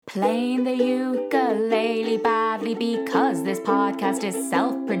Playing the ukulele badly because this podcast is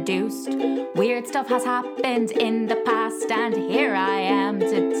self-produced. Weird stuff has happened in the past and here I am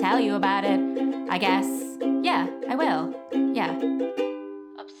to tell you about it, I guess. Yeah, I will. Yeah.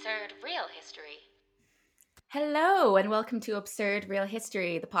 Absurd Real History. Hello and welcome to Absurd Real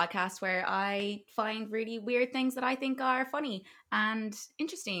History, the podcast where I find really weird things that I think are funny and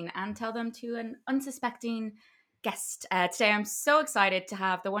interesting and tell them to an unsuspecting guest. Today I'm so excited to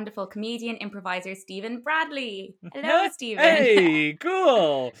have the wonderful comedian improviser Stephen Bradley. Hello, Stephen. Hey,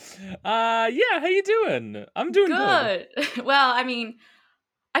 cool. How you doing? I'm doing good. Well, I mean,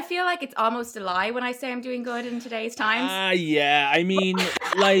 I feel like it's almost a lie when I say I'm doing good in today's times. Yeah. I mean,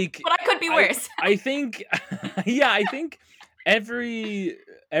 like, but I could be worse. I think, I think everybody,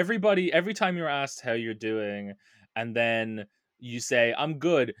 every time you're asked how you're doing, and then you say I'm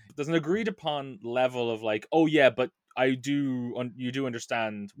good, there's an agreed upon level of like, oh yeah, but you do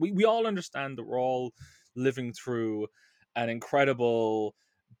understand. We all understand that we're all living through an incredible,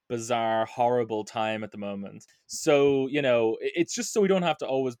 bizarre, horrible time at the moment. So, it's just so we don't have to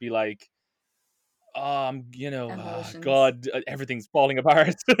always be like, Emotions. God, everything's falling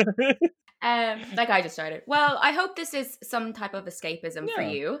apart. Like I just started. Well, I hope this is some type of escapism for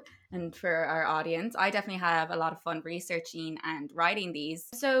Yeah. you and for our audience. I definitely have a lot of fun researching and writing these.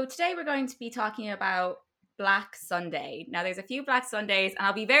 So today we're going to be talking about Black Sunday. Now, there's a few Black Sundays, and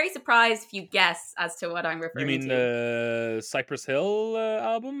I'll be very surprised if you guess as to what I'm You referring mean to. the Cypress Hill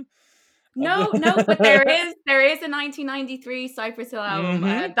album? No, but there is a 1993 Cypress Hill album.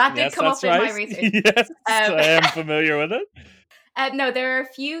 That did come up in my research. Yes, I am familiar with it. No, there are a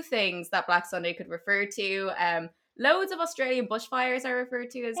few things that Black Sunday could refer to. Loads of Australian bushfires are referred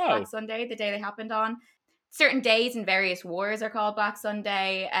to as Black Sunday, the day they happened on. Certain days in various wars are called Black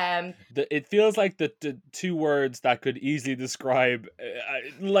Sunday. It feels like the two words that could easily describe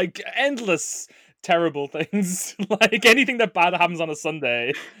like endless terrible things, like anything that bad happens on a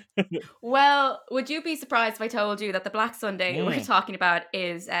Sunday. Well, would you be surprised if I told you that the Black Sunday we're talking about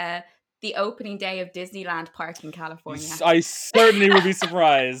is the opening day of Disneyland Park in California? I certainly would be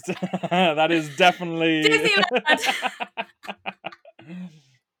surprised. That is definitely Disneyland.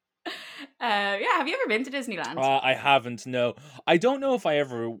 Have you ever been to Disneyland? I haven't. No, I don't know if I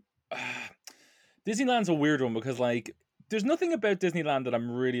ever. Disneyland's a weird one because, like, there's nothing about Disneyland that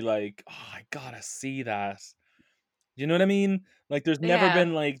I'm really like, oh, I gotta see that. You know what I mean? Like, there's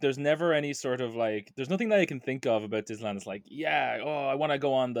never any sort of like, there's nothing that I can think of about Disneyland. It's like, yeah, oh, I want to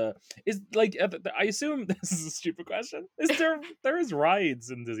go on I assume this is a stupid question. There is rides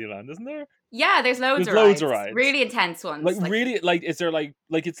in Disneyland, isn't there? Yeah, there's loads of rides. Really intense ones. Is there like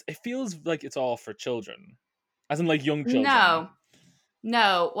it feels like it's all for children, as in like young children.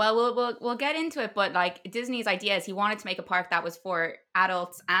 No. Well, we'll get into it, but like Disney's idea is he wanted to make a park that was for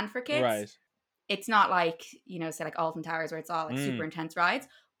adults and for kids. Right. It's not like, say like Alton Towers where it's all like super intense rides,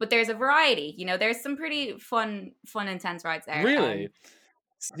 but there's a variety. There's some pretty fun, intense rides there. Really?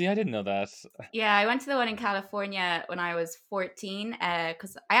 See, I didn't know that. Yeah, I went to the one in California when I was 14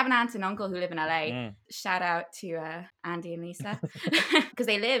 because I have an aunt and uncle who live in LA. Shout out to Andy and Lisa because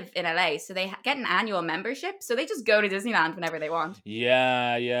they live in LA, so they get an annual membership, so they just go to Disneyland whenever they want.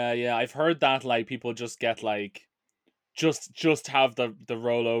 Yeah. I've heard that like people just get like just have the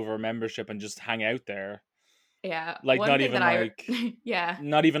rollover membership and just hang out there. Yeah, like not even like yeah,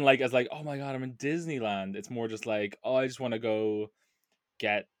 not even like as like, oh my god, I'm in Disneyland. It's more just like, oh, I just want to go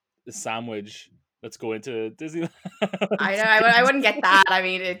get a sandwich. Let's go into Disneyland. I know. I wouldn't get that. I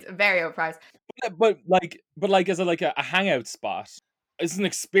mean, it's very overpriced. But like as a hangout spot. It's an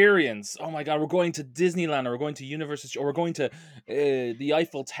experience. Oh my god, we're going to Disneyland, or we're going to Universal, or we're going to the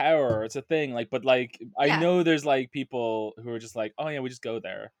Eiffel Tower. It's a thing. Like, but like, I know there's like people who are just like, oh yeah, we just go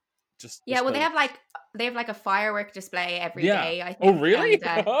there. Well, they have like a firework display every day, I think. Oh really?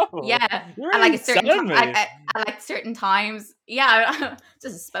 And, yeah. At like at certain times. Yeah,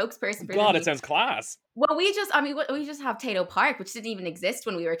 just a spokesperson for God, it sounds class. Well, we just have Tato Park, which didn't even exist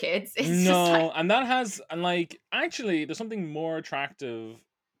when we were kids. And that has, and like, actually, there's something more attractive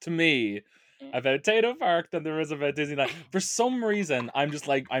to me about Tato Park than there is about Disneyland. For some reason,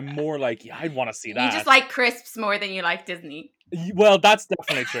 I'm more like, yeah, I'd want to see that. You just like crisps more than you like Disney. Well, that's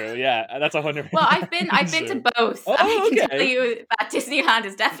definitely true. Yeah, that's 100%. Well, I've been to both. Oh, I can tell you that Disneyland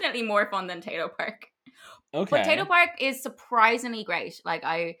is definitely more fun than Tato Park. Okay. But Tato Park is surprisingly great. Like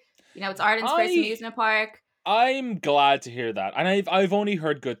it's Ireland's first amusement park. I'm glad to hear that, and I've only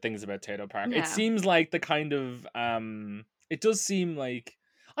heard good things about Tato Park. Yeah. It seems like the kind of it does seem like,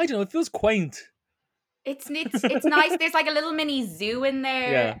 I don't know, it feels quaint. It's nice. There's like a little mini zoo in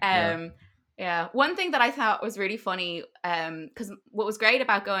there. Yeah. One thing that I thought was really funny, because what was great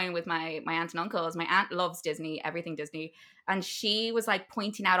about going with my aunt and uncle is my aunt loves Disney, everything Disney, and she was like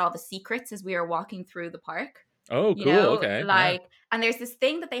pointing out all the secrets as we were walking through the park. Oh, You cool. know, Okay. Yeah. like, and there's this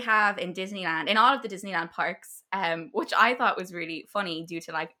thing that they have in Disneyland, in all of the Disneyland parks, which I thought was really funny due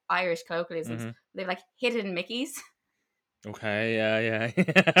to like Irish colloquialisms. hmm They've like hidden Mickeys. Okay. Yeah. Yeah.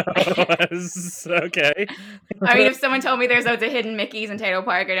 Okay. I mean, if someone told me there's loads of hidden Mickeys in Tato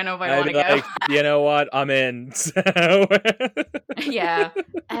Park, I don't know if I'd I'd want be to go. like, you know what? I'm in. So... Yeah.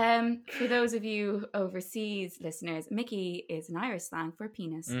 For those of you overseas listeners, Mickey is an Irish slang for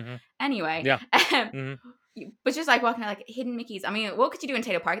penis. hmm Anyway, Yeah. hmm but just like walking out, like hidden Mickeys. I mean, what could you do in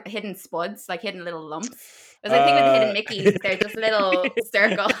Tato Park? The hidden spuds, like hidden little lumps. Because I think with the hidden Mickeys, they're just little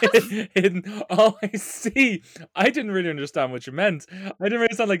circles. Oh, I see. I didn't really understand what you meant. I didn't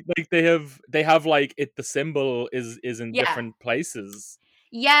really understand like they have like it. The symbol is in Yeah. different places.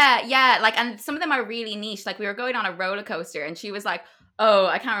 Yeah. Like, and some of them are really niche. Like, we were going on a roller coaster, and she was like, "Oh,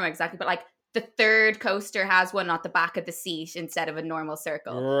 I can't remember exactly, but like the third coaster has one at the back of the seat instead of a normal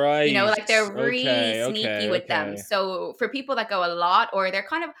circle." Right. You know, like they're really Okay, sneaky with them. So for people that go a lot, or they're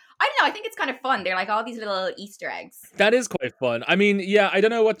kind of, I don't know, I think it's kind of fun. They're like all these little Easter eggs. That is quite fun. I mean, yeah, I don't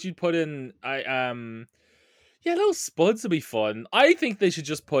know what you'd put in. Yeah, little spuds would be fun. I think they should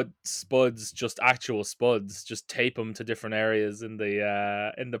just put spuds, just actual spuds, just tape them to different areas in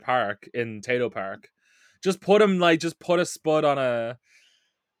the park, in Tato Park. Just put them just put a spud on a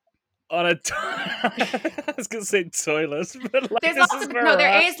I was gonna say toilet, but like, There's this lots is of, where no, we're there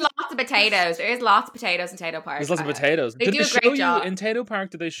at. is lots of potatoes. There is lots of potatoes in Tato Park. There's lots of potatoes. They Did do they a show great you job. in Tato Park?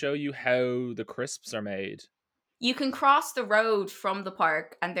 Did they show you how the crisps are made? You can cross the road from the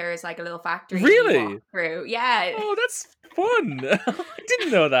park, and there's like a little factory. Really? You walk through. Yeah. Oh, that's fun. I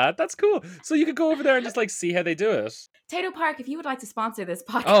didn't know that. That's cool. So you could go over there and just like see how they do it. Tato Park, if you would like to sponsor this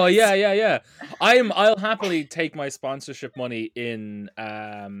podcast. Oh yeah. I'll happily take my sponsorship money in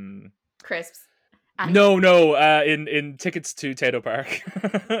crisps. No, in tickets to Tato Park.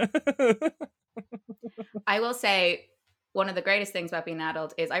 I will say one of the greatest things about being an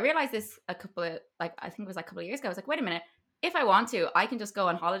adult is I realized this I think it was like a couple of years ago. I was like, wait a minute, if I want to, I can just go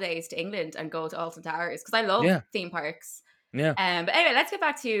on holidays to England and go to Alton Towers because I love theme parks. Yeah. But anyway, let's get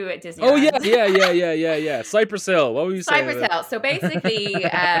back to Disney. Oh yeah. Cypress Hill. What were you saying? Cypress Hill. So basically,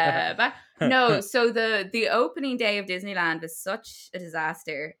 so the opening day of Disneyland was such a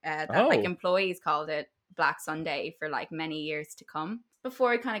disaster that like employees called it Black Sunday for like many years to come.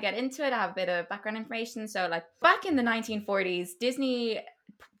 Before we kind of get into it, I have a bit of background information. So like back in the 1940s,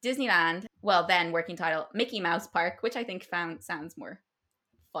 Disneyland, well then working title, Mickey Mouse Park, which I think sounds more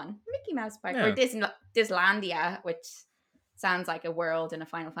fun. Mickey Mouse Park, or Disneylandia, which sounds like a world in a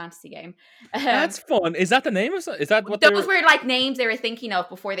Final Fantasy game. That's fun. Is that the name of it? Is that what those were like names they were thinking of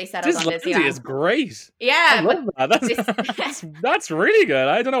before they settled on Disneyland? Is great. Yeah, I love that. That's really good.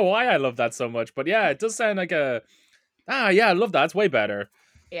 I don't know why I love that so much, but yeah, it does sound like a. Yeah, I love that. It's way better.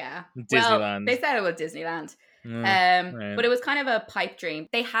 Yeah, Disneyland. Well, they said it was Disneyland. Right. But it was kind of a pipe dream.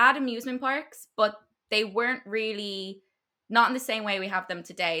 They had amusement parks, but they weren't really, not in the same way we have them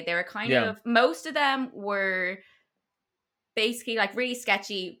today. They were kind of, most of them were basically like really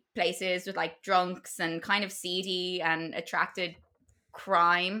sketchy places with like drunks and kind of seedy and attracted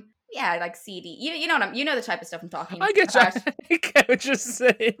crime. Yeah, like seedy. You know what you know the type of stuff I'm talking about. I get what you're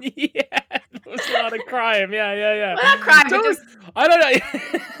saying. Yeah, there's a lot of crime. Yeah. Well, not crime, but just I don't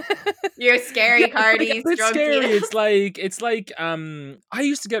know. You're scary parties. It's scary. It's like I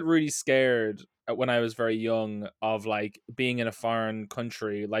used to get really scared when I was very young of like being in a foreign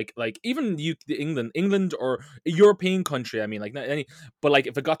country, like even England or a European country. I mean, like not any, but like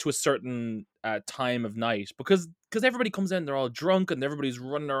if it got to a certain time of night, because everybody comes in, they're all drunk and everybody's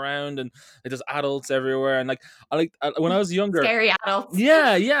running around and there's adults everywhere, and like when I was younger, scary adults.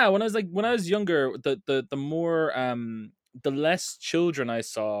 Yeah. When I was younger, the more the less children I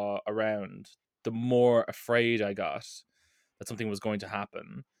saw around, the more afraid I got that something was going to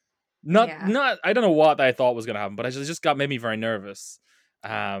happen. Not I don't know what I thought was going to happen, but it just made me very nervous.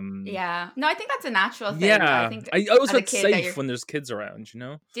 Yeah, no, I think that's a natural thing. Yeah, I think I always felt safe when there's kids around, you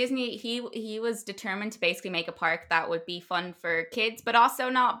know. Disney, he was determined to basically make a park that would be fun for kids, but also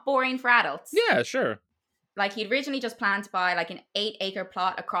not boring for adults. Yeah, sure. Like he'd originally just planned to buy like an 8-acre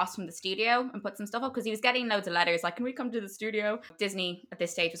plot across from the studio and put some stuff up because he was getting loads of letters like, can we come to the studio? Disney at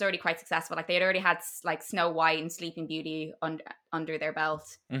this stage was already quite successful. Like they had already had like Snow White and Sleeping Beauty under their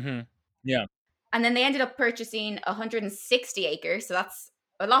belt. Mm-hmm. Yeah. And then they ended up purchasing 160 acres. So that's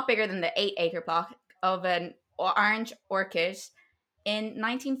a lot bigger than the 8-acre plot of an orange orchid in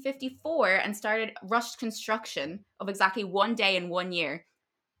 1954 and started rushed construction of exactly 1 day in 1 year.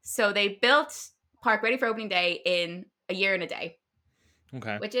 So they built park ready for opening day in a year and a day,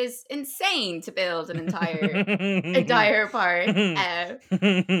 Okay. which is insane to build an entire park.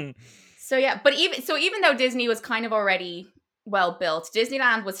 So yeah, but even though Disney was kind of already well built,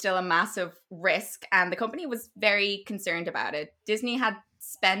 Disneyland was still a massive risk, and the company was very concerned about it. Disney had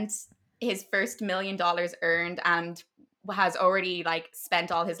spent his first $1 million earned and has already like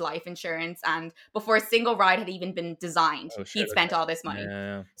spent all his life insurance, and before a single ride had even been designed, Oh, shit, he'd spent okay. all this money.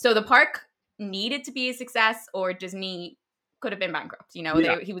 Yeah. So the park needed to be a success, or Disney could have been bankrupt. You know,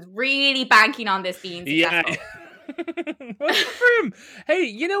 Yeah. he was really banking on this being successful. Well, good for him. Hey,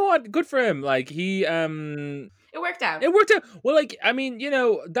 you know what? Good for him. Like he It worked out. It worked out. Well, like, I mean, you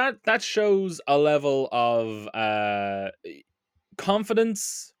know, that shows a level of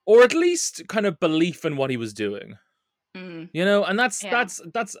confidence, or at least kind of belief in what he was doing. Mm. You know, and that's Yeah.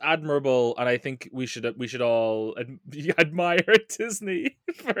 that's admirable, and I think we should all admire Disney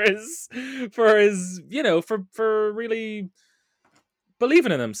for his you know for really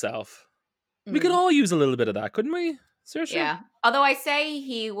believing in himself. We could all use a little bit of that, couldn't we? Seriously? Yeah. Although I say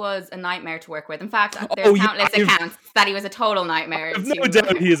he was a nightmare to work with. In fact, there's countless accounts that he was a total nightmare. I have no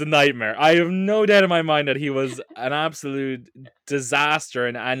doubt he is a nightmare. I have no doubt in my mind that he was an absolute disaster,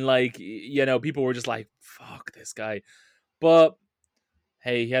 and like, you know, people were just like, fuck this guy. But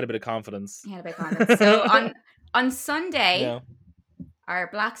hey, he had a bit of confidence. So on Sunday, our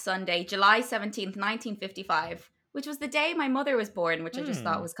Black Sunday, July 17th, 1955, which was the day my mother was born, which I just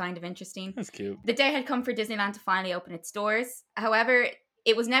thought was kind of interesting. That's cute. The day had come for Disneyland to finally open its doors. However,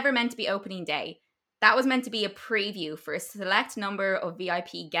 it was never meant to be opening day. That was meant to be a preview for a select number of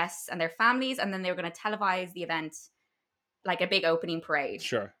VIP guests and their families, and then they were going to televise the event like a big opening parade.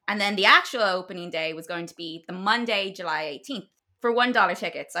 Sure. And then the actual opening day was going to be the Monday, July 18th. For $1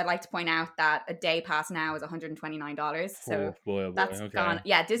 tickets, I'd like to point out that a day pass now is $129. So that's gone.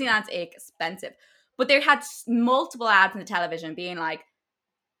 Yeah, Disneyland's expensive. But they had multiple ads on the television being like,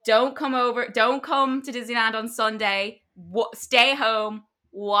 don't come to Disneyland on Sunday, stay home,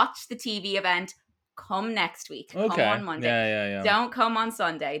 watch the TV event, come next week, come on Monday. Yeah. Don't come on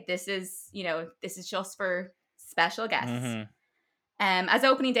Sunday. This is just for special guests. Mm-hmm. As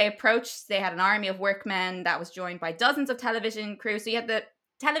opening day approached, they had an army of workmen that was joined by dozens of television crew. So you had the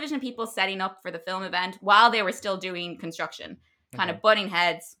television people setting up for the film event while they were still doing construction, kind of butting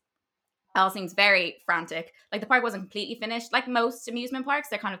heads. All seems very frantic. Like, the park wasn't completely finished. Like most amusement parks,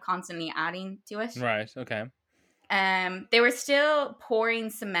 they're kind of constantly adding to it. Right, okay. They were still pouring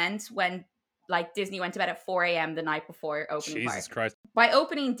cement when, like, Disney went to bed at 4 a.m. the night before opening Jesus park. Christ. By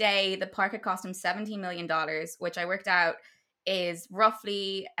opening day, the park had cost them $17 million, which I worked out is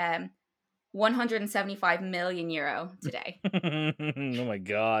roughly 175 million euro today. Oh my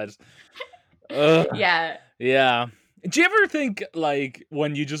God. Yeah. Do you ever think, like,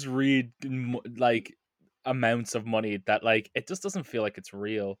 when you just read like amounts of money that, like, it just doesn't feel like it's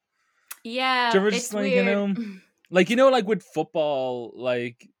real? Yeah, do you ever just, like, weird. you know, like with football,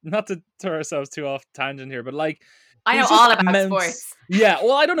 like, not to throw ourselves too off tangent here, but like, I know all about sports. Yeah,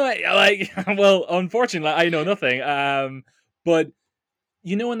 well, I don't know, like, well, unfortunately, I know nothing. But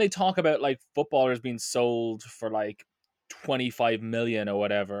you know, when they talk about like footballers being sold for like 25 million or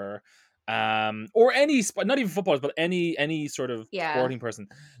whatever, or any not even footballers, but any sort of sporting person,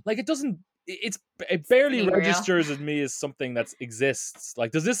 like, it barely registers with me as something that exists.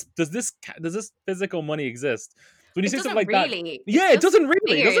 Like, does this physical money exist? When you say something like really. that, it doesn't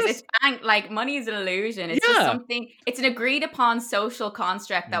really. Does it? It's like, money is an illusion. It's just something. It's an agreed upon social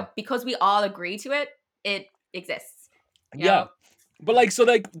construct that because we all agree to it, it exists. You know? But like, so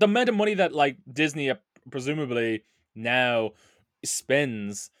like the amount of money that like Disney presumably now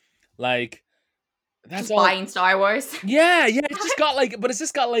spends, like, that's just all buying Star Wars. Yeah, it's just got like, but it's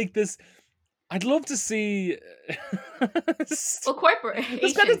just got like this. I'd love to see. Well,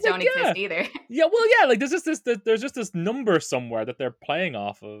 corporations don't exist either. Yeah, well, yeah, like there's just this number somewhere that they're playing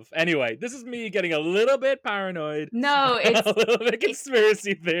off of. Anyway, this is me getting a little bit paranoid. No, it's a little bit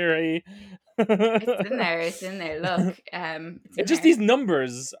conspiracy theory. It's in there. Look, it's just these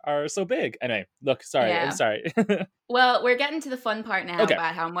numbers are so big. Anyway, look, sorry, I'm sorry. Well, we're getting to the fun part now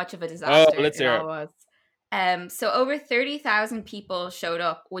about how much of a disaster it all was. So over 30,000 people showed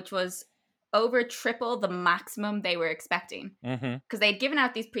up, which was over triple the maximum they were expecting, because they'd given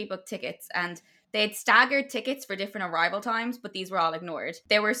out these pre-booked tickets and they'd staggered tickets for different arrival times, but these were all ignored.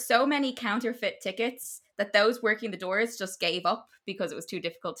 There were so many counterfeit tickets that those working the doors just gave up because it was too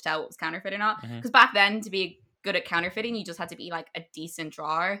difficult to tell what was counterfeit or not. Because back then, to be good at counterfeiting, you just had to be like a decent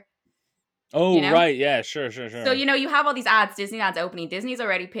drawer. Oh, you know? Right, yeah, sure. So, you know, you have all these ads, Disneyland's opening. Disney's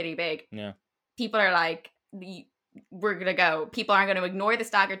already pretty big. Yeah. People are like, we're going to go. People aren't going to ignore the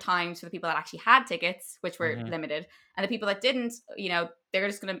staggered times for the people that actually had tickets, which were Mhm. limited. And the people that didn't, you know, they're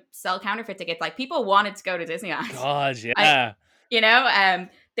just going to sell counterfeit tickets. Like, people wanted to go to Disneyland. God, yeah. You know,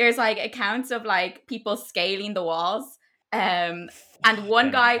 there's like accounts of like people scaling the walls. And one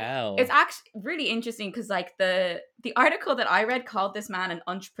Fucking guy, hell. it's actually really interesting because like the article that I read called this man an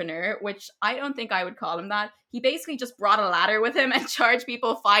entrepreneur, which I don't think I would call him that. He basically just brought a ladder with him and charged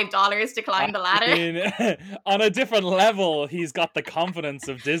people $5 to climb the ladder. I mean, on a different level, he's got the confidence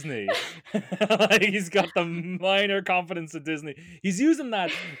of Disney. Like, he's got the minor confidence of Disney. He's using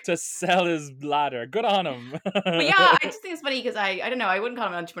that to sell his ladder. Good on him. But yeah, I just think it's funny because I don't know, I wouldn't call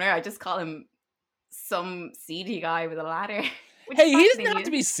him an entrepreneur. I just call him some seedy guy with a ladder. Hey, he doesn't have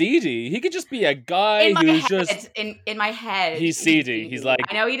to be seedy. He could just be a guy in my who's head, just in my head. he's seedy. He's like,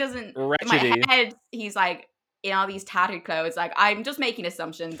 I know he doesn't. wretchedy. In my head, he's like in all these tattered clothes. Like, I'm just making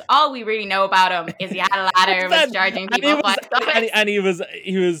assumptions. All we really know about him is he had a ladder and was charging people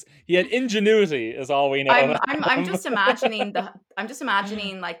 $5. He had ingenuity. Is all we know. I'm just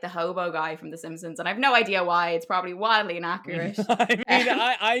imagining like the hobo guy from The Simpsons, and I have no idea why. It's probably wildly inaccurate. I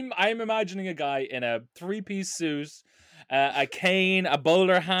mean, I'm imagining a guy in a 3-piece suit, a cane, a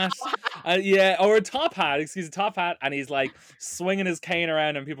bowler hat, or a top hat. Excuse me, top hat, and he's like swinging his cane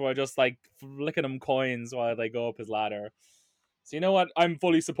around, and people are just like flicking him coins while they go up his ladder. So you know what? I'm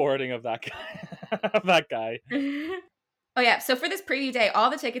fully supporting of that guy. Oh yeah, so for this preview day, all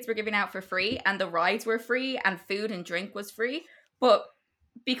the tickets were given out for free, and the rides were free, and food and drink was free. But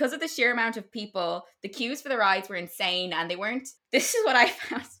because of the sheer amount of people, the queues for the rides were insane, and they weren't. This is what I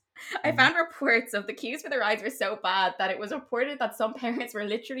found. I found reports of the queues for the rides were so bad that it was reported that some parents were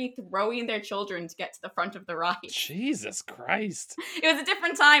literally throwing their children to get to the front of the ride. Jesus Christ. It was a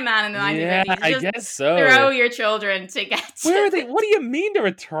different time, man, in the 1950s. Yeah, I guess so. Throw your children to get to Where are they? What do you mean they were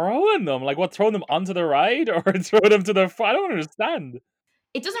throwing them? Like, what, throwing them onto the ride or throw them to the front? I don't understand.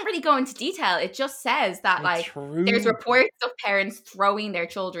 It doesn't really go into detail. It just says that, like, there's reports of parents throwing their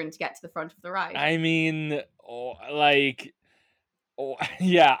children to get to the front of the ride. I mean,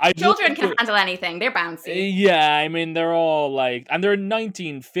 yeah. Children can handle anything. They're bouncy. Yeah, I mean, they're all like, and they're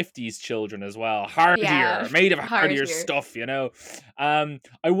 1950s children as well. Hardier, made of hardier stuff, you know. I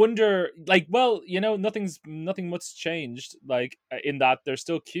wonder, like, well, you know, nothing much changed, like, in that there's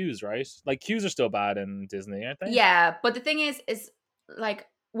still queues, right? Like, queues are still bad in Disney, aren't they? Yeah, but the thing is like,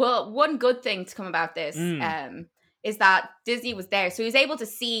 well, one good thing to come about this, is that Disney was there. So he was able to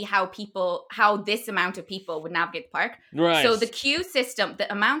see how this amount of people would navigate the park. Right. So the queue system,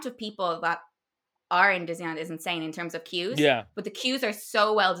 the amount of people that are in Disneyland is insane in terms of queues. Yeah. But the queues are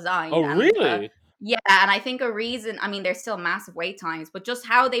so well designed. Oh, really? Yeah, and I think a reason, I mean, there's still massive wait times, but just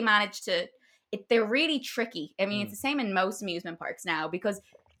how they manage to, they're really tricky. I mean, it's the same in most amusement parks now, because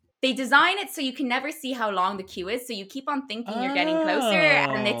they design it so you can never see how long the queue is. So you keep on thinking you're getting closer,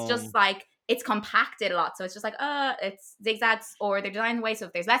 and it's just like, it's compacted a lot. So it's just like, it's zigzags, or they're designed the way so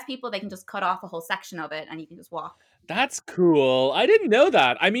if there's less people, they can just cut off a whole section of it and you can just walk. That's cool. I didn't know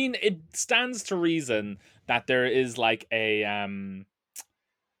that. I mean, it stands to reason that there is like that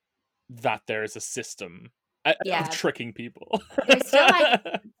there's a system of tricking people.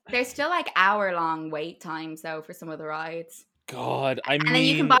 There's still like hour-long wait times though for some of the rides. God, and then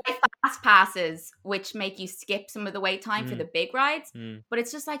you can buy fast passes, which make you skip some of the wait time for the big rides. But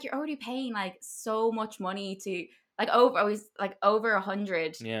it's just like, you're already paying like so much money to over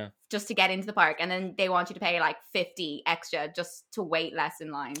 100 just to get into the park, and then they want you to pay like 50 extra just to wait less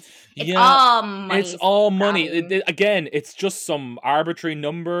in lines. It's all money. It's all money. Again, it's just some arbitrary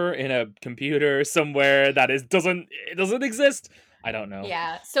number in a computer somewhere that doesn't exist. I don't know.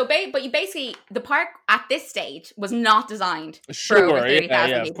 Yeah. So, but you basically, the park at this stage was not designed for over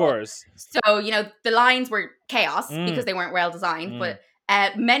 30,000 people. Of course. So, you know, the lines were chaos because they weren't well designed, but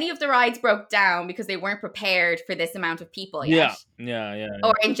many of the rides broke down because they weren't prepared for this amount of people yet. Yeah.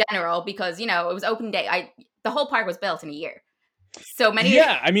 Or in general, because, you know, it was open day. The whole park was built in a year. So many.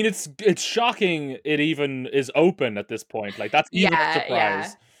 Yeah, I mean, it's shocking it even is open at this point. Like, that's even a surprise.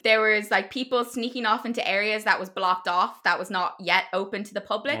 Yeah. There was like people sneaking off into areas that was blocked off, that was not yet open to the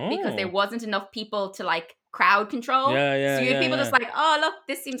public because there wasn't enough people to like crowd control. So you had people just like, oh, look,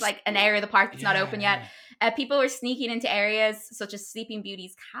 this seems like an area of the park that's not open yet. People were sneaking into areas such as Sleeping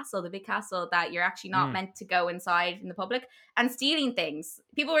Beauty's castle, the big castle that you're actually not meant to go inside in the public, and stealing things.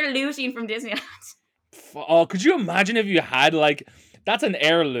 People were looting from Disneyland. Oh, could you imagine if you had like, that's an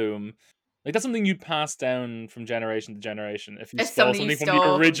heirloom. Like, that's something you'd pass down from generation to generation if you stole something from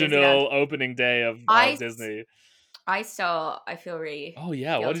the original opening day of Disney. I feel really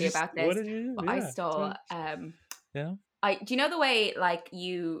guilty about this. What did you do? I stole do you know the way like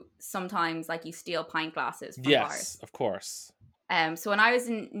you sometimes like you steal pint glasses from Yes, bars? of course. So when I was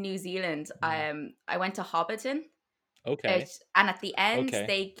in New Zealand, I went to Hobbiton. Okay. And at the end,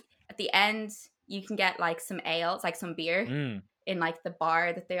 Okay. you can get like some ales, like some beer Mm. in like the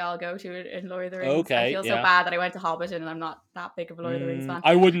bar that they all go to in Lord of the Rings. I Okay. feel so Yeah. bad that I went to Hobbiton and I'm not that big of a Lord of the Rings fan.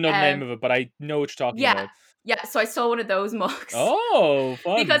 I wouldn't know the name Um, of it, but I know what you're talking yeah, about. yeah. So I stole one of those mugs Oh,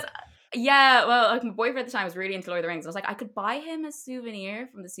 because fun. yeah, well, like my boyfriend at the time was really into Lord of the Rings. I was like, I could buy him a souvenir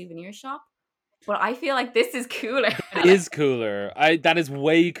from the souvenir shop, but I feel like this is cooler. That is cooler. That is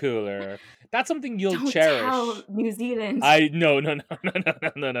way cooler. That's something you'll Don't cherish. tell New Zealand. No.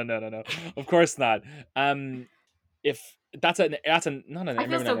 Of course not. If that's not an I feel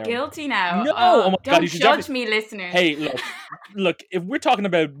maybe so not an guilty now. no. Oh my god, you Don't should judge definitely. me, listeners. Hey, look. If we're talking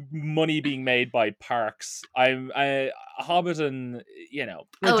about money being made by parks, Hobbiton,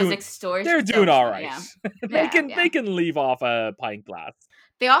 Oh, it's extortion. they're doing all right. Yeah. They can leave off a pint glass.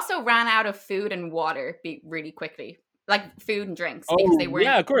 They also ran out of food and water really quickly, like food and drinks, because they weren't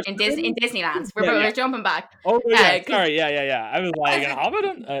of course. in Disneyland. Yeah. We're jumping back. Oh yeah, sorry, 'cause- yeah. I was like,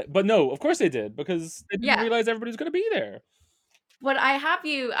 Hobbiton, but no, of course they did because they didn't Yeah. realize everybody was going to be there. But I have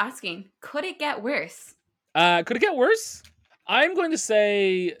you asking, could it get worse? Could it get worse? I'm going to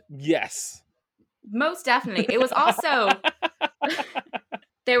say yes. Most definitely. It was also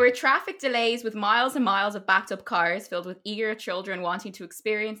there were traffic delays with miles and miles of backed up cars filled with eager children wanting to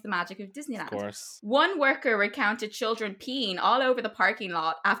experience the magic of Disneyland. Of course. One worker recounted children peeing all over the parking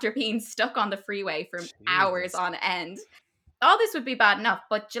lot after being stuck on the freeway for hours on end. All this would be bad enough,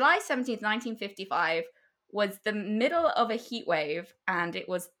 but July 17th, 1955 was the middle of a heat wave and it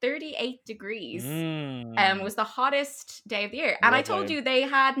was 38 degrees. It was the hottest day of the year. And I told you they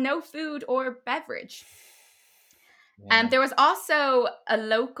had no food or beverage. And there was also a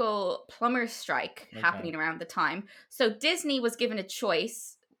local plumber strike happening around the time. So Disney was given a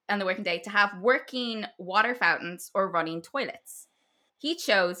choice on the working day to have working water fountains or running toilets. He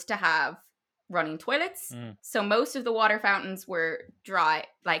chose to have running toilets. So most of the water fountains were dry,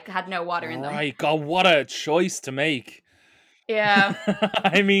 like had no water in them. Right, God, what a choice to make. Yeah.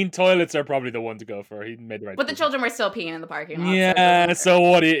 I mean, toilets are probably the one to go for. He made the right But the children were still peeing in the parking lot. Yeah, so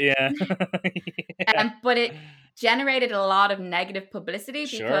what? Yeah. But it generated a lot of negative publicity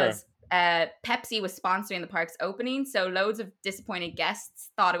because Pepsi was sponsoring the park's opening. So loads of disappointed guests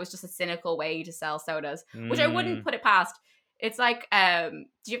thought it was just a cynical way to sell sodas, which I wouldn't put it past. It's like, did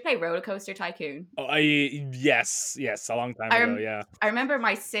you play Roller Coaster Tycoon? Oh, yes, a long time ago, yeah. I remember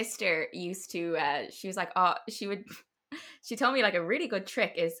my sister used to, she was like, she told me like a really good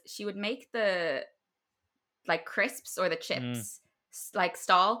trick is she would make the like crisps or the chips like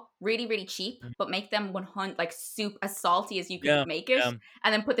stall really, really cheap, but make them 100 like soup as salty as you could make it, and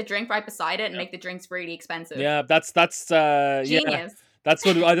then put the drink right beside it and make the drinks really expensive. Yeah, that's genius. Yeah. That's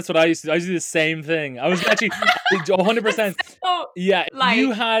what I used to do. I used to do the same thing. I was actually 100%. Yeah, if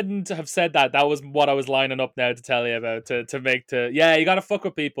you hadn't have said that was what I was lining up now to tell you about you got to fuck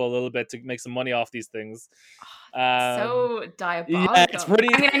with people a little bit to make some money off these things. So diabolical. Yeah, it's pretty.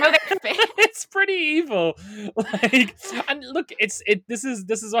 I mean, I know they're it's pretty evil. Like, and look, this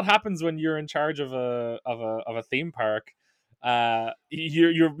is what happens when you're in charge of a theme park.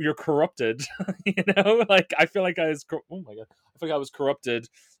 You're corrupted. You know, like I feel like I was. Oh my god, I feel like I was corrupted.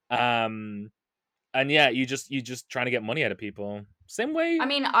 And yeah, you just trying to get money out of people. Same way. I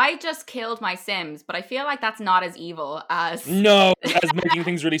mean, I just killed my Sims, but I feel like that's not as evil as as making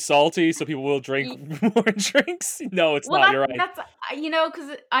things really salty so people will drink more drinks. No, it's not. You're right. That's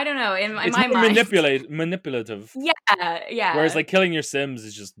because I don't know. In it's my more mind, manipulative. Yeah. Whereas like killing your Sims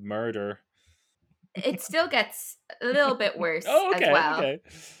is just murder. It still gets a little bit worse as well. Okay.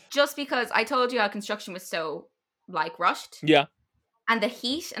 Just because I told you how construction was so like rushed. Yeah. And the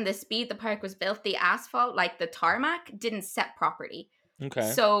heat and the speed the park was built, the asphalt, like the tarmac, didn't set properly.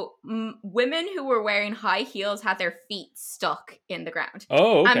 Okay. So women who were wearing high heels had their feet stuck in the ground.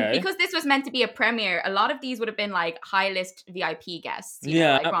 Oh, okay. Because this was meant to be a premiere, a lot of these would have been like high-list VIP guests. You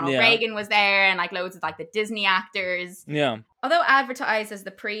know, like Ronald Reagan was there and like loads of like the Disney actors. Yeah. Although advertised as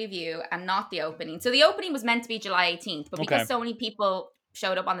the preview and not the opening. So the opening was meant to be July 18th, but because so many people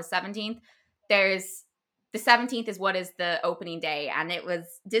showed up on the 17th, the 17th is what is the opening day, and it was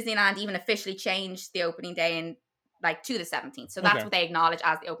Disneyland even officially changed the opening day and like to the 17th. So that's what they acknowledge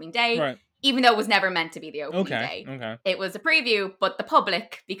as the opening day, even though it was never meant to be the opening day. Okay. It was a preview, but the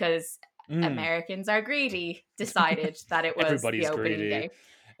public, because Americans are greedy, decided that it was Everybody's the opening greedy. day.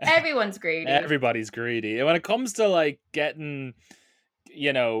 Everyone's greedy. Everybody's greedy. And when it comes to like getting,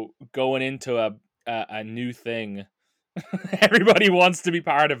 going into a new thing, everybody wants to be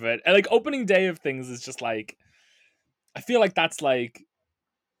part of it. And like opening day of things is just like, I feel like that's like,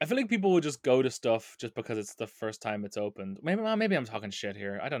 I feel like people would just go to stuff just because it's the first time it's opened. Maybe I'm talking shit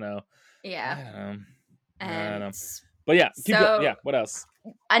here. I don't know. I Yeah. don't know. I don't Um, know. But yeah, keep going. so Yeah, what else?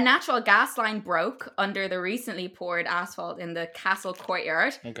 a natural gas line broke under the recently poured asphalt in the castle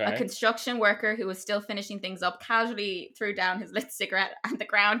courtyard. A Okay. construction worker who was still finishing things up casually threw down his lit cigarette and the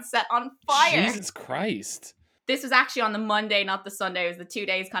ground set on fire. Jesus Christ. This was actually on the Monday, not the Sunday. It was the 2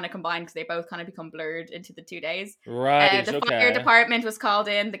 days kind of combined because they both kind of become blurred into the 2 days. Right. The okay. fire department was called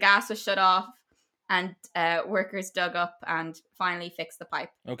in, the gas was shut off, and workers dug up and finally fixed the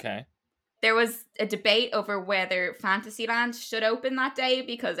pipe. Okay. There was a debate over whether Fantasyland should open that day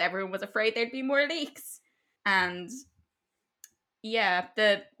because everyone was afraid there'd be more leaks. And yeah,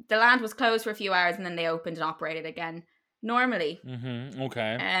 the land was closed for a few hours and then they opened and operated again normally. Mm-hmm.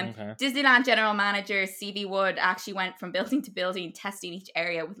 Okay. Okay. Disneyland general manager C.V. Wood actually went from building to building, testing each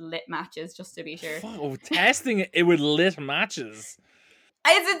area with lit matches just to be sure. Oh, testing it with lit matches.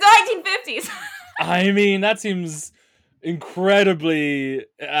 It's the 1950s. I mean, that seems incredibly.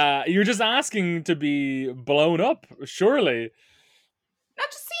 You're just asking to be blown up, surely.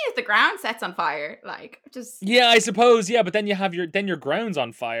 Not just see if the ground sets on fire, like just. Yeah, I suppose. Yeah, but then you have your ground's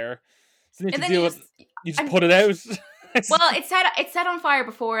on fire. So you need to deal with. You just put it out. Well, it set on fire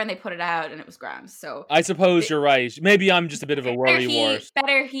before, and they put it out, and it was grand. So I suppose you're right. Maybe I'm just a bit of a worrywart.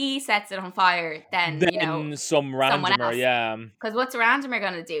 Better he sets it on fire than some randomer. Yeah. Because what's a randomer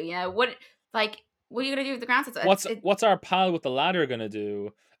gonna do? What are you gonna do with the ground sets? What's our pal with the ladder gonna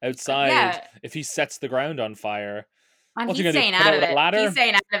do outside if he sets the ground on fire? And he's staying out of it. He's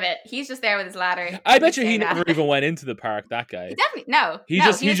staying out of it. He's just there with his ladder. I bet you he never even went into the park. That guy. He definitely no.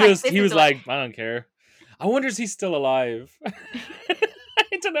 He was like, I don't care. I wonder if he's still alive. I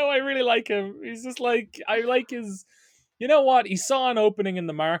don't know. I really like him. He's just like, I like his. You know what? He saw an opening in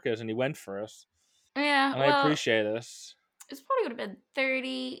the market and he went for it. Yeah, and I appreciate it. It's probably would have been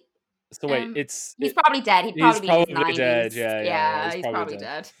 30. So wait, he's probably dead. He's probably dead. Yeah, he's probably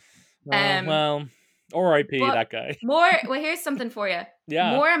dead. Well, R.I.P. that guy. Well, here's something for you.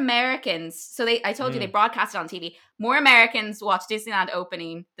 Yeah. More Americans. So I told you they broadcast it on TV. More Americans watched Disneyland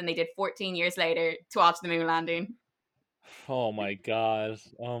opening than they did 14 years later to watch the moon landing. Oh my god.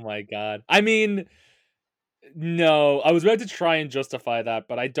 I mean, no. I was about to try and justify that,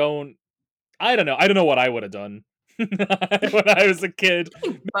 but I don't know. I don't know what I would have done when I was a kid.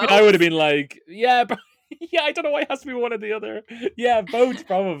 I would have been like, yeah, I don't know why it has to be one or the other. Yeah, both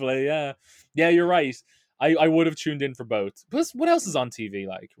probably. Yeah, you're right. I would have tuned in for both. Plus, what else is on TV?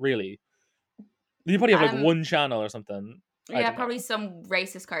 Like, really? You probably have like one channel or something. Yeah, probably some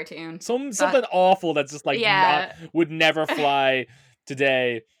racist cartoon. Something awful that's just like would never fly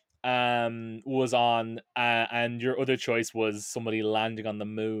today. Was on, and your other choice was somebody landing on the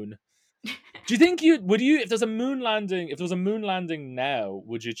moon. Do you think if there's a moon landing now,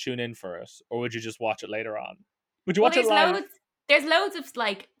 would you tune in for it, or would you just watch it later on? Would you watch it live? There's loads of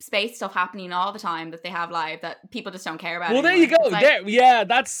like space stuff happening all the time that they have live that people just don't care about. Well, anymore. There you go.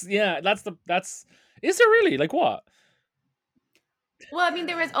 That's is there really, like, what? Well, I mean,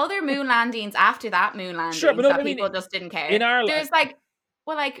 there was other moon landings after that moon landing people just didn't care. There's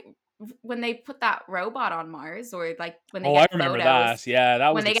when they put that robot on Mars, or like when they get I remember photos, that. Yeah,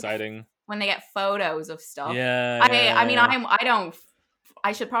 that was exciting. When they get photos of stuff. Yeah.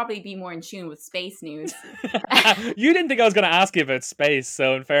 I should probably be more in tune with space news. You didn't think I was going to ask you about space,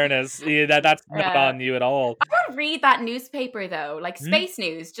 so in fairness, that's not on you at all. I don't read that newspaper though, like space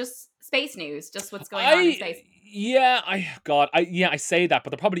news, just what's going on in space. Yeah, I say that,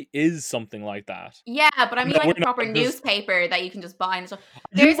 but there probably is something like that. Yeah, but I mean like a proper newspaper that you can just buy and stuff.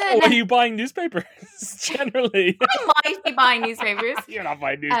 Are you buying newspapers generally? I might be buying newspapers. You're not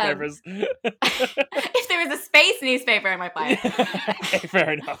buying newspapers. If there was a space newspaper, I might buy it. Okay,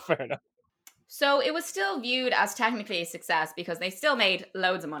 fair enough. So it was still viewed as technically a success because they still made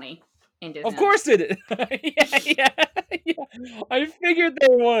loads of money. Of course they did. Yeah. I figured they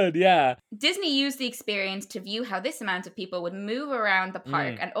would, yeah. Disney used the experience to view how this amount of people would move around the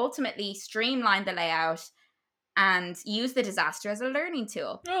park and ultimately streamline the layout and use the disaster as a learning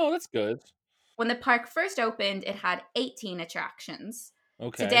tool. Oh, that's good. When the park first opened, it had 18 attractions.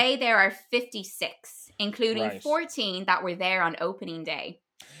 Okay. Today, there are 56, including 14 that were there on opening day.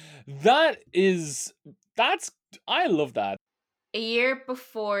 I love that. A year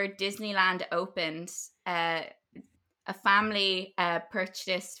before Disneyland opened, a family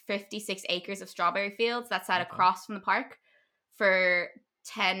purchased 56 acres of strawberry fields that sat across from the park for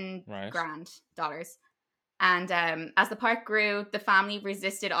 $10 grand. And as the park grew, the family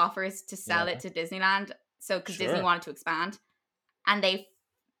resisted offers to sell it to Disneyland. So because Disney wanted to expand, and they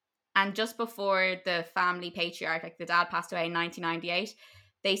And just before the family patriarch, like the dad passed away in 1998,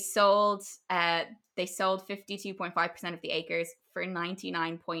 they sold 52.5% of the acres for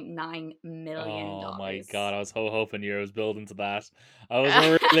 $99.9 million. Oh my god, I was hoping you was building to that. I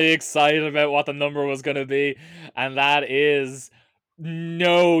was really excited about what the number was going to be, and that is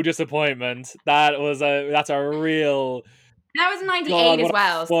no disappointment. That's a real That was 98 god, as what a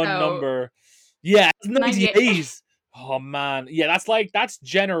well. fun So number. Yeah, it's 98. 98. Oh man, yeah, that's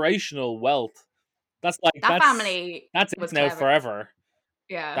generational wealth. That's like That family that's it was now clever. forever.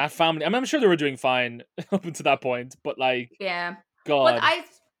 Yeah. That family. I mean, I'm sure they were doing fine up until that point, but like, Yeah. But God,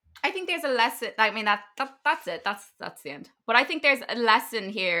 I think there's a lesson. I mean, that's it. That's the end. But I think there's a lesson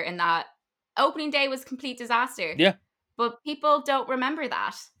here in that opening day was a complete disaster. yeah. But people don't remember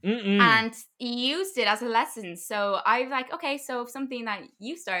that. And he used it as a lesson. So I was like, okay, so if something that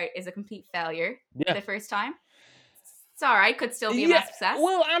you start is a complete failure Yeah. the first time, it's all right, could still be a massive success.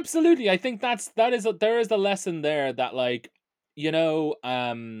 Well, absolutely. I think there is a lesson there that, like, you know,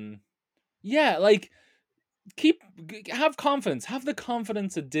 yeah, like, have confidence, have the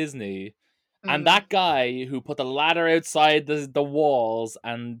confidence of Disney, and that guy who put the ladder outside the walls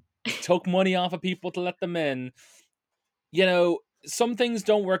and took money off of people to let them in. You know, some things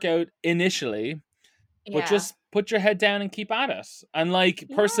don't work out initially, but just put your head down and keep at it, and like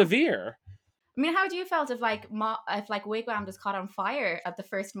persevere. I mean, how do you felt if like Wigwam just caught on fire at the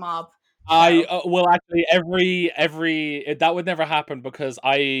first mob? Well, actually, that would never happen because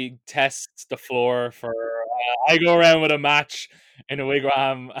I test the floor for. I go around with a match in a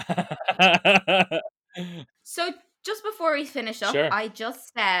wigwam. So just before we finish up, Sure. I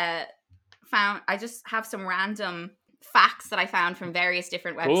just have some random facts that I found from various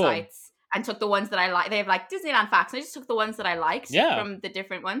different websites and took the ones that I like. They have like Disneyland facts, and I just took the ones that I liked from the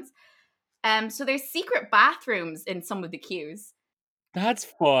different ones. So there's secret bathrooms in some of the queues. That's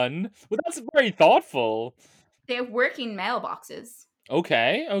fun. Well, that's very thoughtful. They have working mailboxes.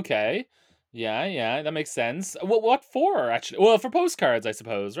 Okay. Yeah, that makes sense. What for, actually? Well, for postcards, I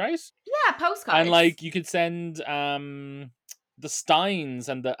suppose, right? Yeah, postcards. And like you could send the steins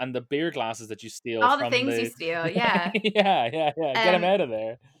and the beer glasses that you steal all from the things you steal, yeah. yeah. Get them out of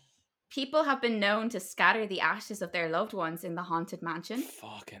there. People have been known to scatter the ashes of their loved ones in the haunted mansion.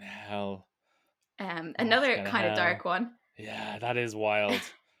 Fucking hell. Another kind of dark one. Yeah, that is wild.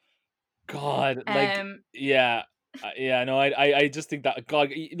 God, like, yeah. No, I just think that,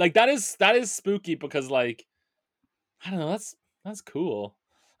 God, like, that is spooky because, like, I don't know, that's cool.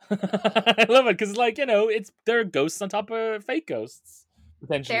 I love it because, like, you know, there are ghosts on top of fake ghosts,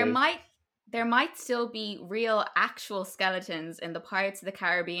 potentially. There might still be real actual skeletons in the Pirates of the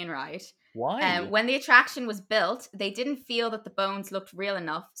Caribbean ride. Why? When the attraction was built, they didn't feel that the bones looked real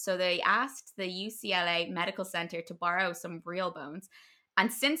enough, so they asked the UCLA Medical Center to borrow some real bones. And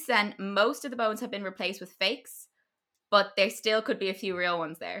since then, most of the bones have been replaced with fakes, but there still could be a few real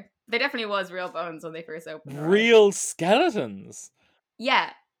ones there. There definitely was real bones when they first opened. Real skeletons?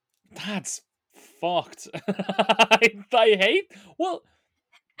 Yeah. That's fucked. I hate... Well,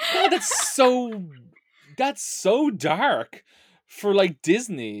 God, that's so dark for, like,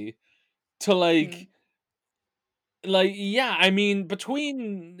 Disney to, like... Like, yeah, I mean,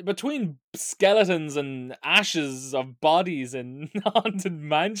 between skeletons and ashes of bodies in haunted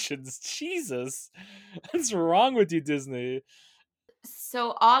mansions, Jesus, what's wrong with you, Disney?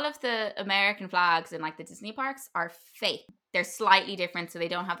 So all of the American flags in like the Disney parks are fake. They're slightly different, so they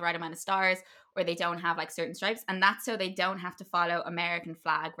don't have the right amount of stars, or they don't have like certain stripes, and that's so they don't have to follow American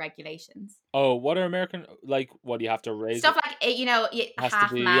flag regulations. Oh, what are American, like? What do you have to raise? Stuff like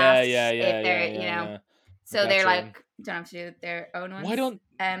half be, mast. yeah. So they're like don't have to do their own ones. Why don't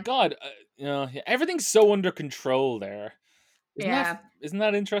God? Everything's so under control there. Isn't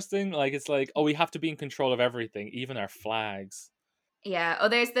that interesting? Like, it's like, oh, we have to be in control of everything, even our flags. Yeah. Oh,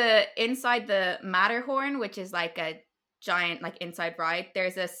 there's inside the Matterhorn, which is like a giant like inside ride.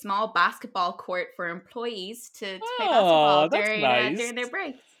 There's a small basketball court for employees to play basketball during their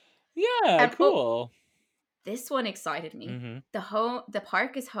breaks. Yeah, cool. This one excited me. Mm-hmm. The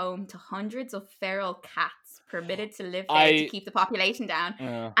park is home to hundreds of feral cats permitted to live there to keep the population down.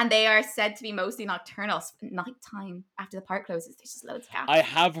 And they are said to be mostly nocturnal. Nighttime after the park closes, there's just loads of cats. I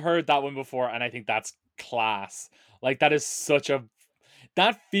have heard that one before, and I think that's class. Like,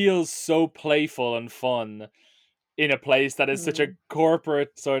 that feels so playful and fun in a place that is such a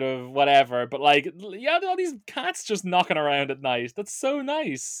corporate sort of whatever. But like, yeah, all these cats just knocking around at night. That's so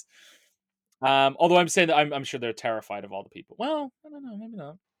nice. Although I'm saying that I'm sure they're terrified of all the people. Well, I don't know, maybe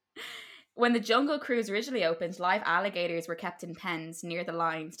not. When the Jungle Cruise originally opened, live alligators were kept in pens near the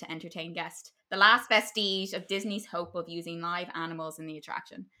lines to entertain guests. The last vestige of Disney's hope of using live animals in the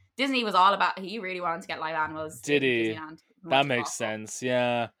attraction. Disney was all about, he really wanted to get live animals Did in he? Disneyland as much That as makes possible. sense.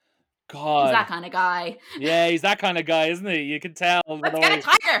 Yeah. He's that God. kind of guy. Yeah, he's that kind of guy, isn't he? You can tell by Let's the get a way.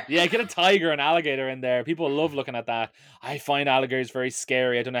 tiger. Yeah, get a tiger and alligator in there. People love looking at that. I find alligators very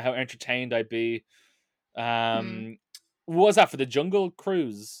scary. I don't know how entertained I'd be. Hmm. What was that for the Jungle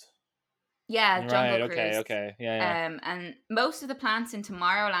Cruise? Yeah, Jungle Right. Okay. Cruise. Okay. Yeah. And most of the plants in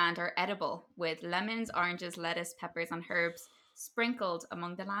Tomorrowland are edible, with lemons, oranges, lettuce, peppers, and herbs sprinkled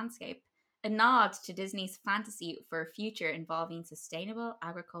among the landscape. A nod to Disney's fantasy for a future involving sustainable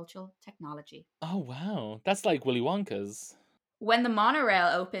agricultural technology. Oh wow, that's like Willy Wonka's. When the monorail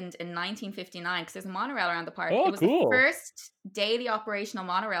opened in 1959, because there's a monorail around the park, it Oh, was the cool. first daily operational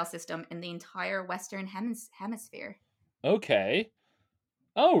monorail system in the entire Western Hemisphere. Okay.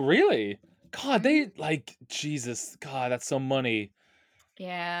 Oh, really? God, Mhm. they like Jesus. God, that's some money.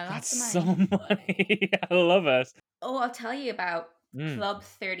 Yeah, That's that's so the money. money. I love it. Oh, I'll tell you about Mm. Club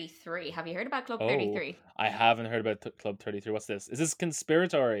 33. Have you heard about Club Oh, 33? I haven't heard about Club 33. What's this? Is this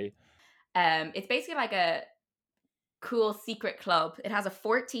conspiratory? It's basically like a cool secret club. It has a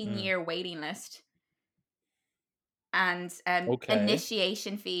 14-year waiting list and Okay.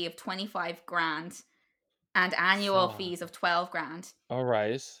 initiation fee of 25 grand and annual Fuck. fees of 12 grand. All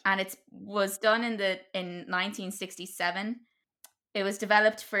right. And it was done in 1967. It was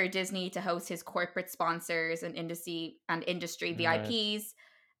developed for Disney to host his corporate sponsors and industry Right. VIPs.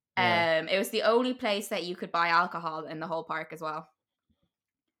 Yeah. It was the only place that you could buy alcohol in the whole park as well.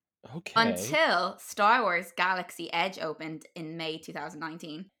 Okay. Until Star Wars Galaxy Edge opened in May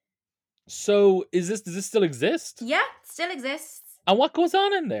 2019. So, does this still exist? Yeah, still exists. And what goes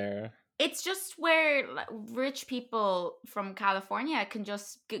on in there? It's just where rich people from California can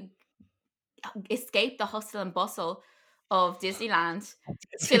just escape the hustle and bustle of Disneyland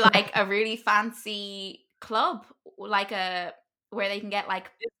to like a really fancy club, like where they can get like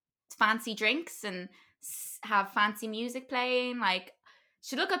fancy drinks and have fancy music playing. Like,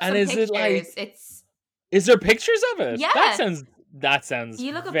 should look up And some is it like? pictures. Is there pictures of it? Yeah. That sounds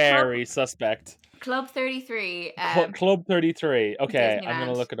You look up very suspect. Club 33. Club 33. Okay, I'm gonna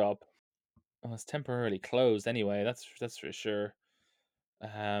Disneyland. look it up. Oh, it's temporarily closed anyway. That's for sure.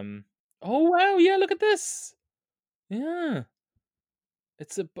 Oh wow, yeah, look at this. Yeah.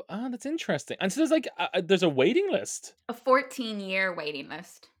 That's interesting. And so there's like there's a waiting list. A 14-year waiting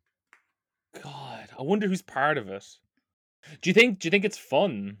list. God, I wonder who's part of it. Do you think it's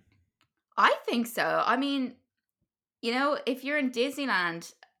fun? I think so. I mean, you know, if you're in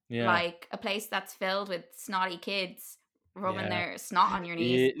Disneyland, Yeah. like a place that's filled with snotty kids rubbing Yeah. their snot on your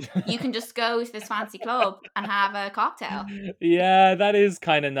knees, you can just go to this fancy club and have a cocktail. Yeah, that is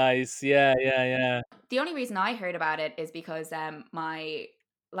kind of nice. Yeah, yeah, yeah. The only reason I heard about it is because my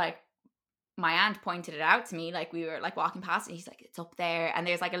aunt pointed it out to me. Like, we were like walking past it, he's like, it's up there, and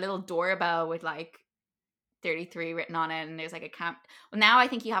there's like a little doorbell with like 33 written on it, and there's like a camp. Well, now I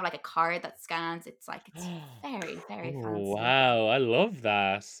think you have like a card that scans. It's like, it's very, very Oh, fancy. wow, I love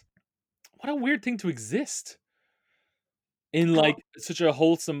that. What a weird thing to exist in like such a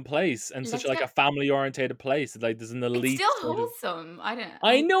wholesome place and such Let's like a get. family oriented place. Like there's an It's elite still sort of. wholesome. I don't.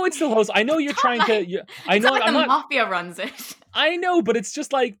 I know it's still wholesome. I know you're It's not trying to. like I it's know not like I'm the not. mafia runs it. I know, but it's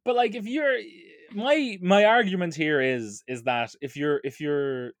just like, but like if you're my argument here is that if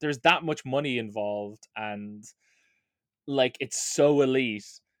you're there's that much money involved and like it's so elite,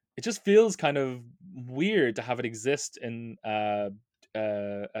 it just feels kind of weird to have it exist in a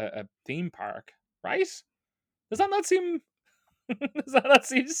theme park, right? Does that not seem does that not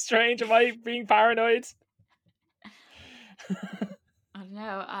seem strange? Am I being paranoid? I don't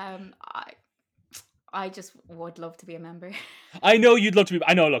know. I just would love to be a member. I know you'd love to be.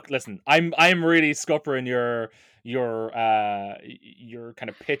 I know. Look, listen. I'm really scuppering your kind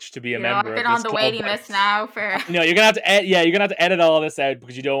of pitch to be a You know, member I've been of this on the club. waiting list now for. No, you're gonna have to. You're gonna have to edit all this out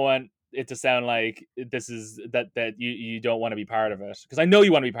because you don't want it to sound like this is that you don't want to be part of it. Because I know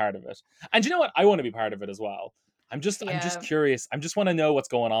you want to be part of it, and you know what? I want to be part of it as well. I'm just curious. I just want to know what's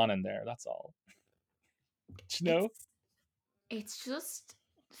going on in there. That's all. You know? It's just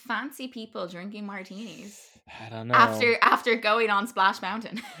fancy people drinking martinis. I don't know. After going on Splash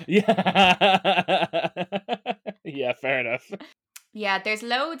Mountain. Yeah. Yeah, fair enough. Yeah, there's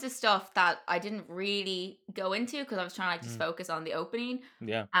loads of stuff that I didn't really go into because I was trying to like just focus on the opening.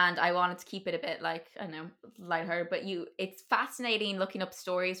 Yeah. And I wanted to keep it a bit like, I don't know, lighthearted. But it's fascinating looking up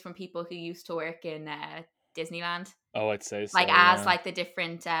stories from people who used to work in Disneyland. Oh, I'd say so. Like as like the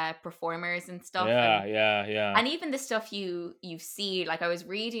different performers and stuff. Yeah, yeah. And even the stuff you see, like I was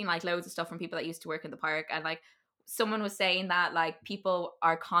reading like loads of stuff from people that used to work in the park, and like someone was saying that like people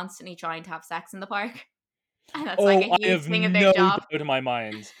are constantly trying to have sex in the park. And that's like Oh, a I huge have thing of their no job. doubt in my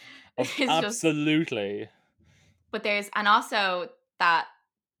mind. Of It's just, absolutely. but and also that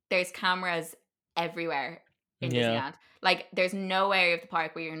there's cameras everywhere in Yeah. Disneyland. Like, there's no area of the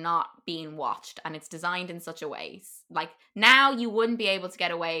park where you're not being watched, and it's designed in such a way. Like, now you wouldn't be able to get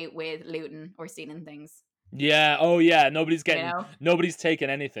away with looting or stealing things. Yeah. Oh, yeah. You know, Nobody's taking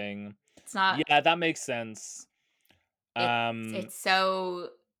anything. it's not. Yeah, that makes sense. It's Um, it's so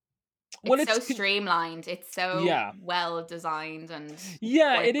well, it's so streamlined. It's so yeah, well designed and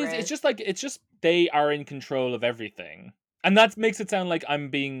yeah. It is. corporate. It's just they are in control of everything, and that makes it sound like I'm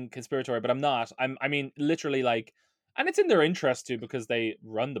being conspiratory, but I'm not. I mean, literally, like, and it's in their interest too because they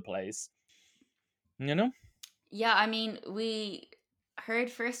run the place. You know. Yeah, I mean, we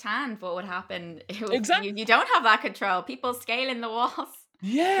heard firsthand what would happen if Exactly. you don't have that control. People scaling the walls,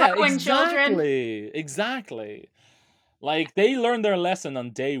 Yeah. throwing children. Exactly. Like they learned their lesson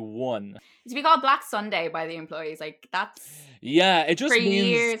on day one. To be called Black Sunday by the employees, like that's Yeah, it for just means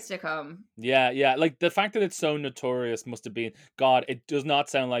years to come. yeah. Like the fact that it's so notorious must have been God. It does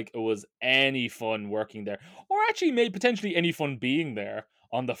not sound like it was any fun working there, or actually, maybe potentially any fun being there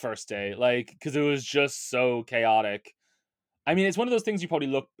on the first day. Like because it was just so chaotic. I mean, it's one of those things you probably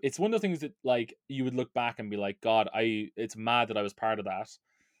look. It's one of those things that like you would look back and be like, God, It's mad that I was part of that.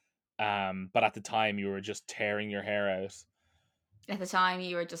 But at the time, you were just tearing your hair out. At the time,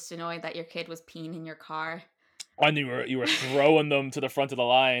 you were just annoyed that your kid was peeing in your car. And you were throwing them to the front of the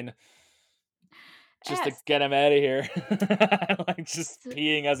line just to Yes. get him out of here, like just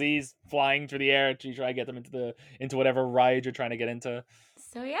peeing as he's flying through the air to try to get them into whatever ride you're trying to get into.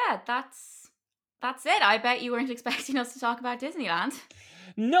 So yeah, that's it. I bet you weren't expecting us to talk about Disneyland.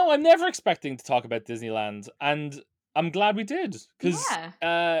 No, I'm never expecting to talk about Disneyland, and I'm glad we did because,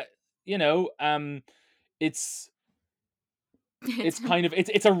 Yeah. you know, it's kind of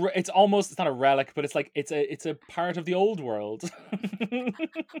it's almost it's not a relic, but it's like it's a part of the old world.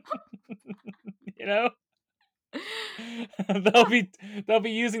 You know. they'll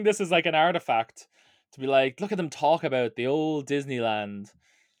be using this as like an artifact to be like, look at them talk about the old Disneyland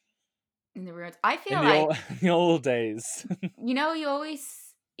in the ruins. I feel in like the old days. you always.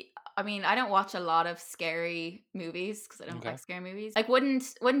 I mean, I don't watch a lot of scary movies because I don't Okay. like scary movies. Like, wouldn't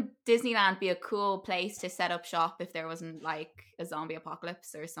Disneyland be a cool place to set up shop if there wasn't like a zombie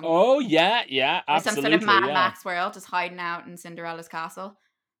apocalypse or something? Oh yeah, Or some absolutely. sort of Mad Yeah. Max world, just hiding out in Cinderella's castle.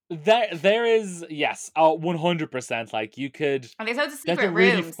 There is, yes, 100%. Like you could. And there's loads of That's secret a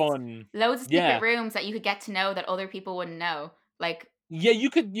really rooms. fun. Loads of Yeah. secret rooms that you could get to know that other people wouldn't know. Like, Yeah, you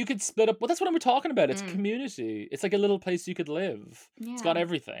could split up. Well, that's what I'm talking about. It's Mm. community. It's like a little place you could live. It's got yeah,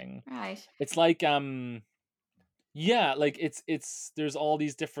 everything. right. It's like yeah, like it's there's all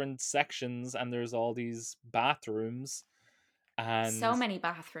these different sections and there's all these bathrooms and So many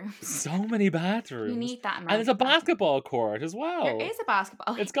bathrooms. so many bathrooms. You need that amount. And there's a of bathrooms. basketball court as well. There is a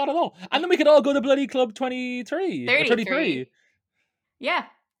basketball. It's got it all. And then we could all go to bloody Club 23 or 33. Yeah.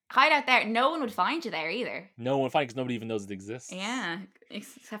 Hide out there. No one would find you there either. No one finds because nobody even knows it exists. Yeah.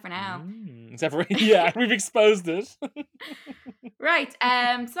 Except for now. Except for yeah, we've exposed it. Right.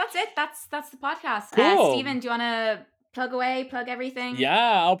 So that's it. That's the podcast. Cool. Stephen, do you want to plug everything?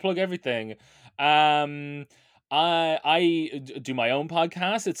 Yeah, I'll plug everything. I do my own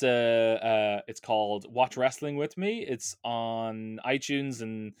podcast. It's called Watch Wrestling with Me. It's on iTunes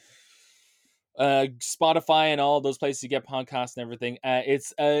and Spotify and all those places you get podcasts and everything.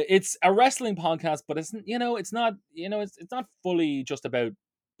 It's a wrestling podcast, but it's not fully just about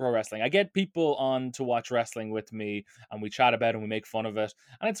pro wrestling. I get people on to watch wrestling with me, and we chat about it and we make fun of it,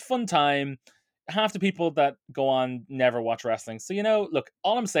 and it's a fun time. Half the people that go on never watch wrestling, so look,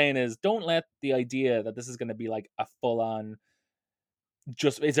 all I'm saying is don't let the idea that this is going to be like a full on.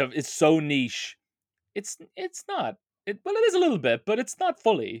 It's so niche. It's not. Well, it is a little bit, but it's not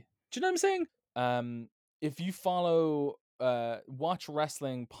fully. Do you know what I'm saying? If you follow Watch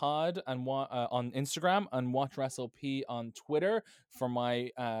Wrestling Pod and on Instagram and Watch Wrestle P on Twitter for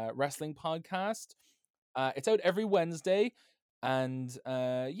my wrestling podcast, it's out every Wednesday. And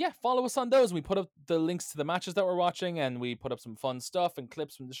follow us on those. We put up the links to the matches that we're watching, and we put up some fun stuff and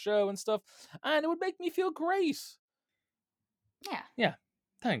clips from the show and stuff, and it would make me feel great. Yeah.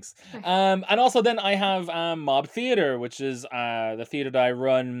 Thanks. And also then I have Mob Theatre, which is the theatre that I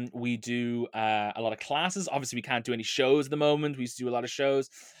run. We do a lot of classes. Obviously, we can't do any shows at the moment. We used to do a lot of shows.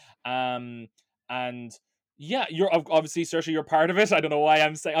 And yeah, you're obviously, Saoirse, you're part of it. I don't know why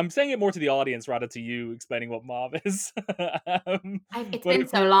I'm saying it more to the audience rather to you explaining what Mob is. It's been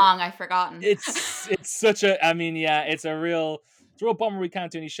so long, I've forgotten. It's such a, I mean, yeah, it's a real bummer we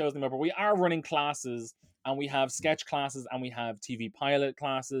can't do any shows anymore, but we are running classes. And we have sketch classes and we have TV pilot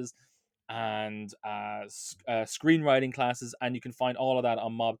classes. and screenwriting classes, and you can find all of that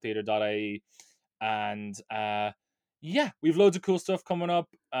on mobtheatre.ie. And yeah, we've loads of cool stuff coming up,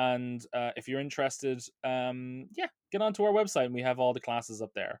 and if you're interested, get onto our website, and we have all the classes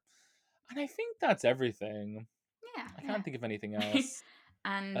up there. And I think that's everything. I can't think of anything else.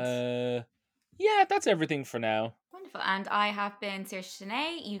 And yeah, that's everything for now. Wonderful. And I have been Saoirse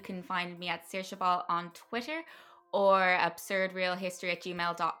Shanae. You can find me at Saoirse Ball on Twitter, or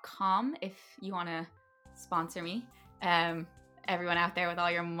absurdrealhistory@gmail.com if you want to sponsor me. Everyone out there with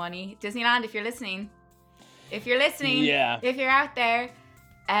all your money. Disneyland, if you're listening. If you're out there.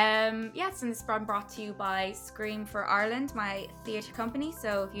 Yes, and this is brought to you by Scream for Ireland, my theatre company.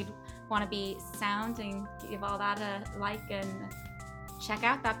 So if you'd want to be sound and give all that a like and check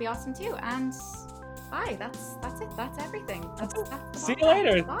out, that'd be awesome too. And bye. That's it. That's everything. That's See you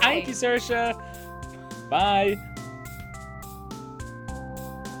later. Bye. Thank you, Saoirse. Bye.